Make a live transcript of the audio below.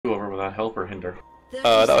that help or hinder?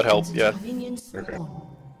 That would help, yeah. Okay.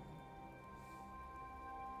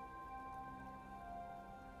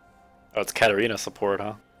 Oh, it's Katarina support,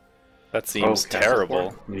 huh? That seems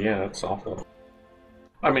terrible. Yeah, that's awful.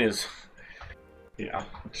 I mean, yeah,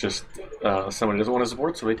 it's just somebody doesn't want to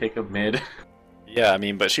support, so they take a mid. Yeah, I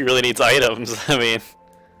mean, but she really needs items. I mean,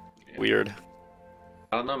 yeah. Weird.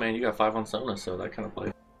 I don't know, man. You got 5 on Sona, so that kind of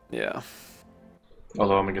play. Yeah.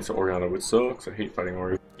 Although I'm against Orianna, which sucks. I hate fighting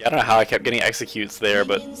Orianna. Yeah, I don't know how I kept getting executes there,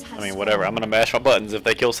 but I mean, whatever. I'm gonna mash my buttons. If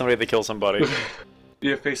they kill somebody, they kill somebody.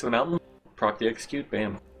 Yeah, face of the mountain, proc the execute,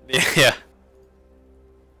 bam. Yeah.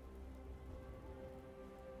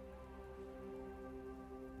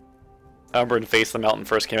 I remember when Face the Mountain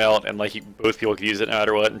first came out, and like both people could use it no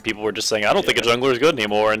matter what, and people were just saying, I don't think a jungler is good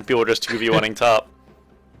anymore, and people were just 2v1ing top.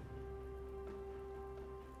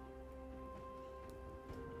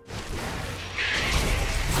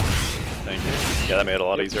 Thank you. Yeah, that made it a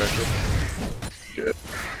lot easier actually. Good.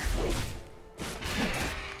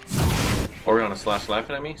 Orianna slash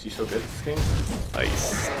laughing at me, so you so good at this game?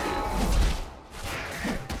 Nice.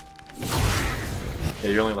 Yeah,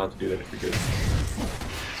 you're only allowed to do that if you're good.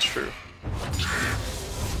 It's true.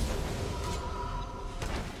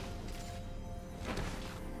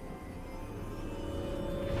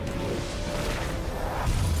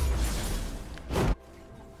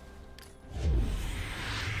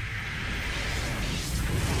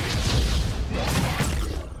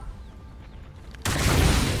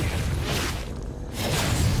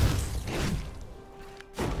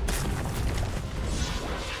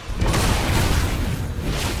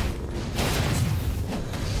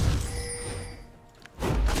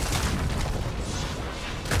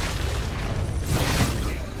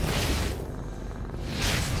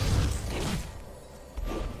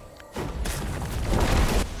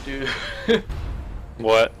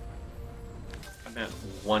 What? I'm at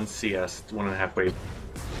 1 CS, 1.5 waves.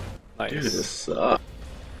 Nice. Dude, this sucks.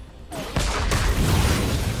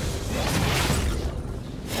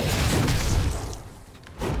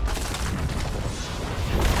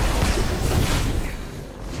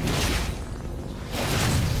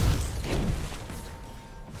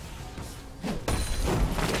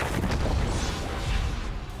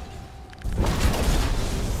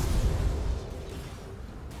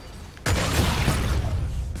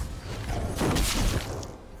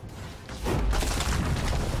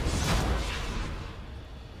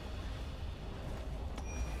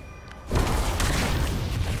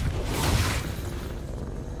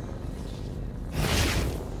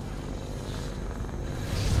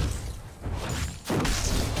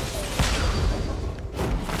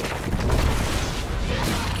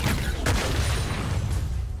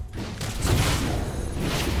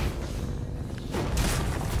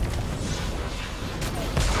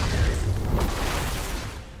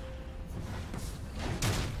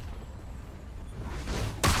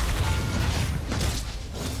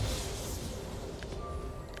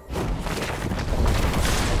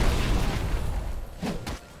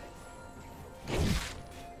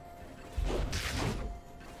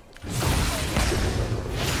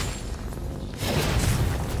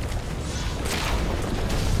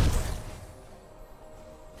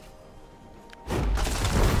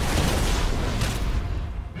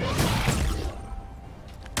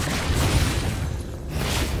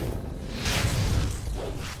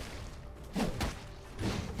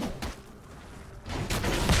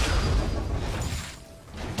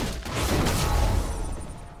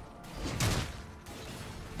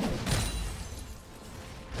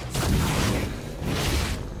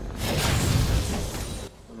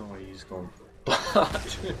 Going bot.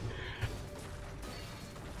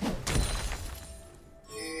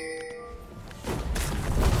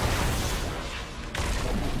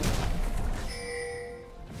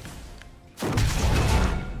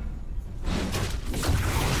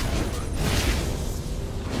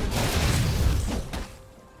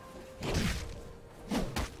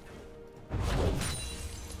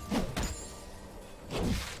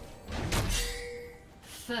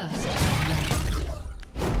 First.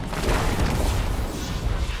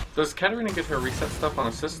 Does Katarina get her reset stuff on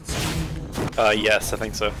assists? Yes, I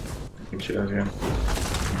think so. I think she does, yeah.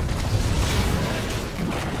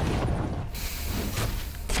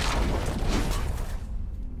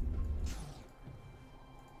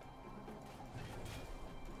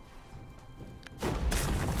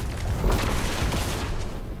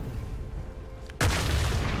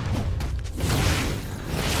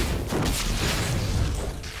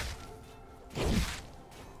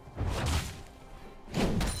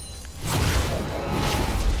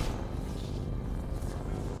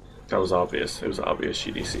 That was obvious. It was obvious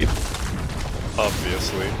she DC'd.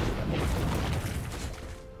 Obviously.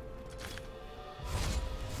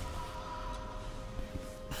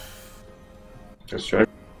 Just check.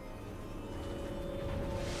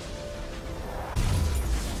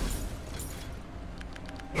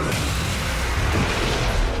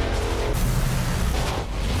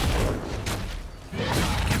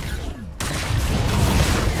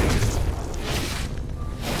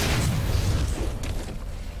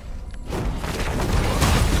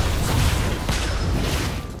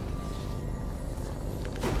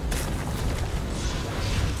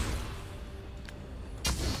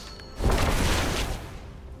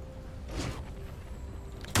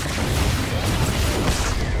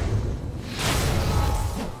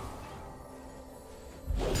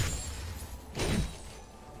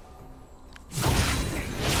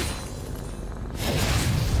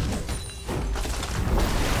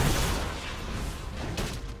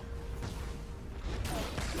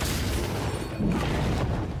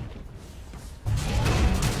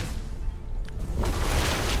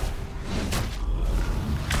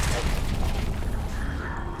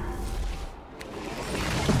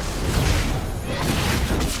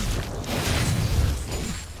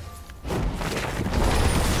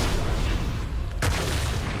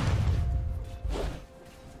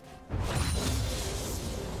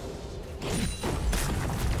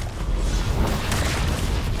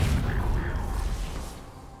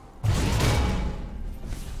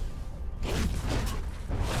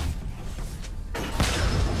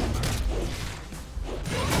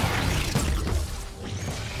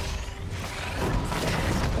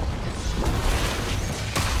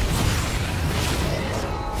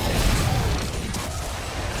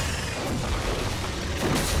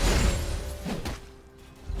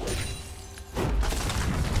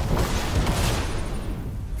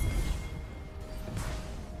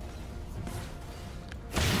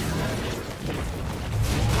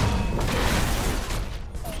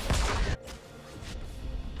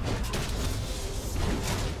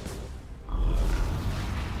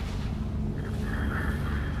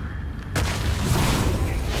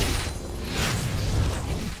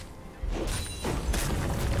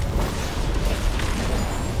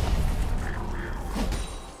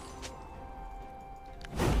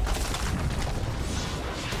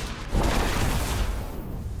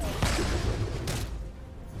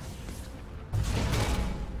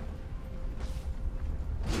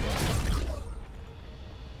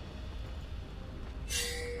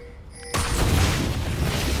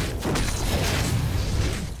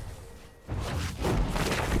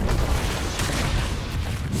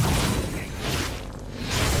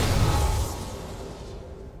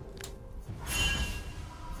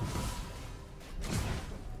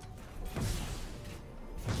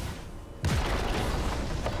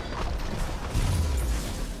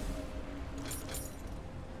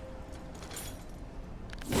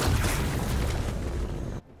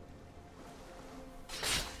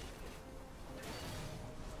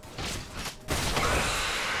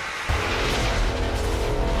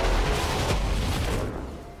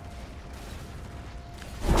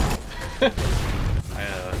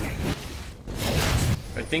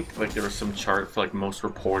 I think like there was some chart for like most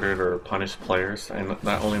reported or punished players, and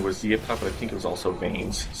not only was Zieta, but I think it was also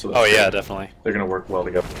Veins. So oh yeah, definitely. They're gonna work well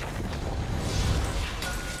together.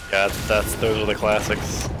 Yeah, those are the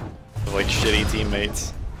classics of like shitty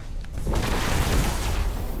teammates.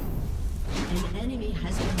 An enemy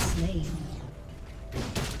has been slain.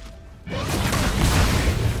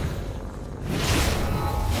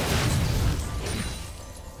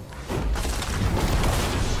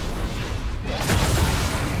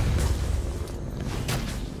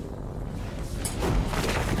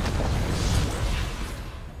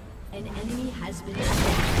 An enemy has been slain.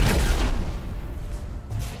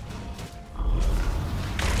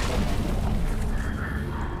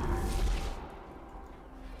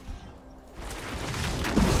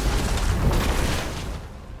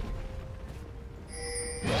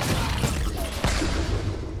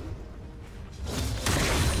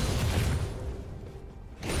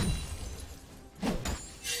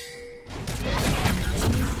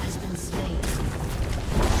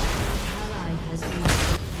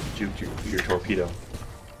 Your torpedo.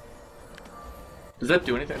 Does that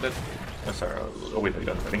do anything? That, oh, sorry. Oh wait, no, you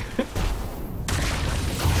don't have any.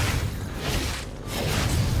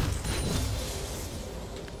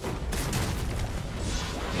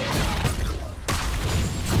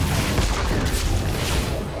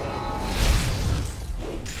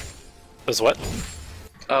 Does what?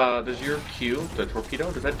 Does your Q, the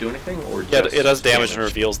torpedo, does that do anything, or Yeah, just it does damage and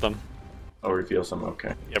reveals them. Oh, reveals them.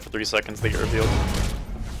 Okay. Yeah, for 3 seconds they get revealed.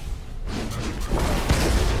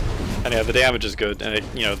 And And yeah, the damage is good, and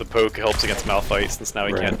you know, the poke helps against Malphite since now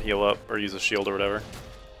he Right. can't heal up or use a shield or whatever.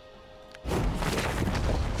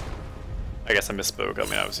 I guess I misspoke. I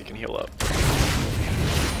mean, obviously he can heal up.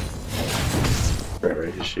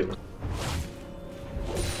 Right, he's shielding.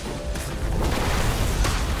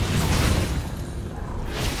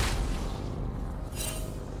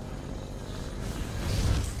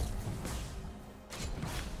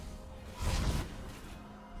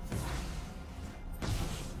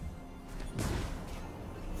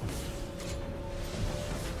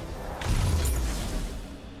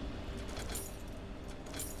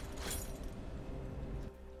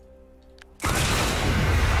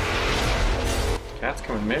 Cat's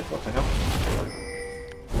coming mid, what the hell?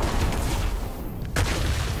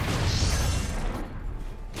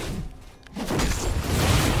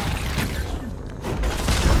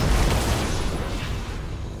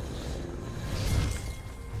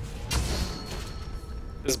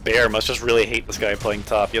 This bear must just really hate this guy playing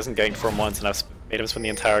top. He hasn't ganked for him once, and I've made him spend the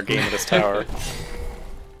entire game with his tower.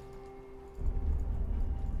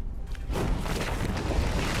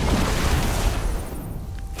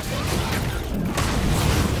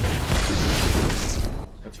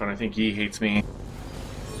 That's fine, I think he hates me. An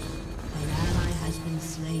ally has been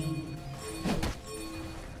slain.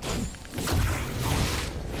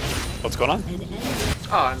 What's going on? An enemy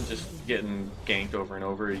Oh, I'm just getting ganked over and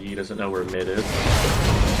over. He doesn't know where mid is.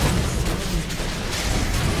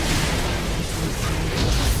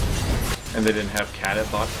 And they didn't have Cat at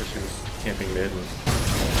bot because she was camping mid. And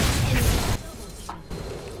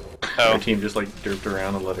Oh, my team just like derped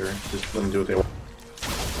around and let them do what they want.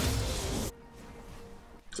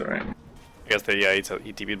 It's alright. I guess they, yeah, he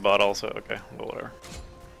TP'd bot also. Okay, well, whatever.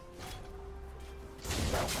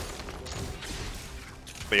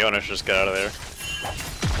 The owner should just get out of there.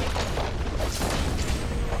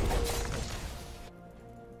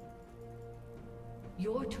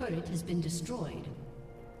 Your turret has been destroyed.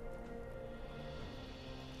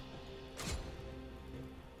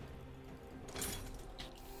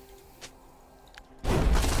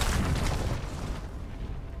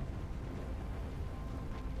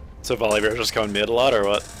 So Volibear's just going mid a lot, or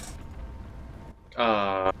what?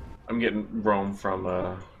 I'm getting roam from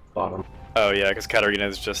bottom. Oh yeah, because Katarina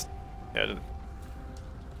is just... Yeah,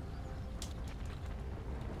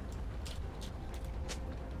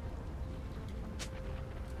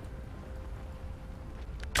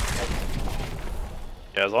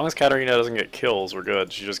 yeah, as long as Katarina doesn't get kills, we're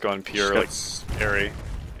good. She's just going pure, like, parry.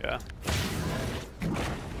 Yeah.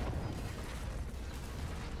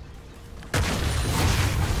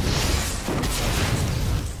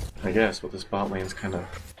 I guess, but this bot lane's kind of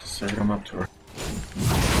setting them up to her.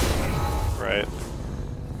 Right.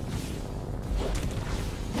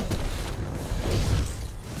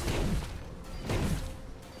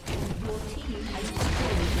 Your team has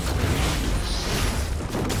destroyed.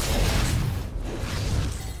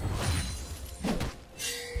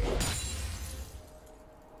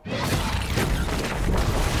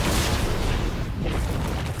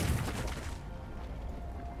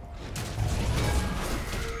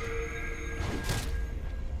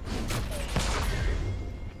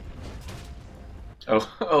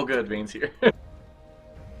 Oh good, Vayne's here.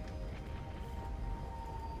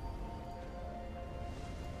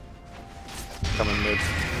 Coming mid.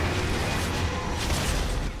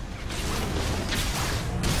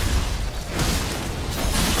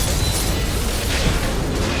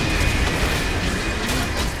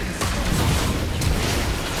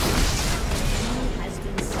 Has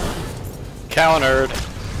been slain. Countered!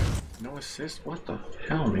 No assist? What the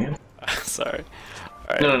hell, man? Sorry.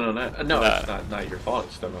 Alright. No, Nah. it's not your fault.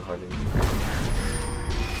 It's don't know how to.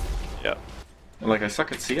 Yeah. And like I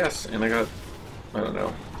suck at CS, and I don't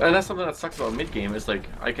know. And that's something that sucks about mid game is like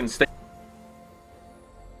I can stay.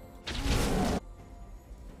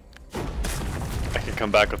 I can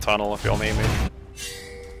come back with tunnel if you'll need me.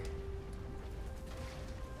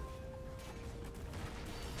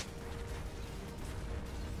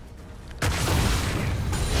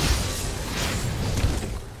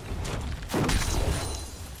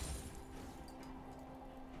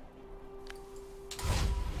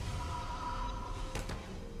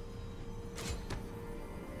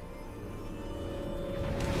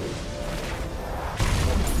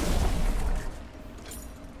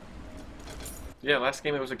 Yeah, last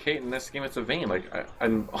game it was a Kate, and this game it's a Vayne. Like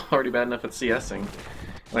I'm already bad enough at CSing,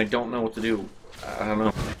 and I don't know what to do. I don't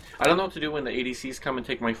know. I don't know what to do when the ADCs come and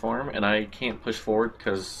take my farm, and I can't push forward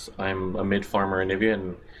because I'm a mid farmer in Nivea,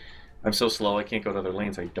 and I'm so slow I can't go to other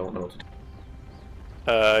lanes. I don't know what to do.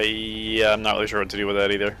 Yeah, I'm not really sure what to do with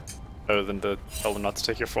that either. other than to tell them not to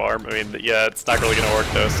take your farm. I mean, yeah, it's not really gonna work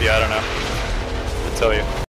though. So yeah, I don't know. I tell you.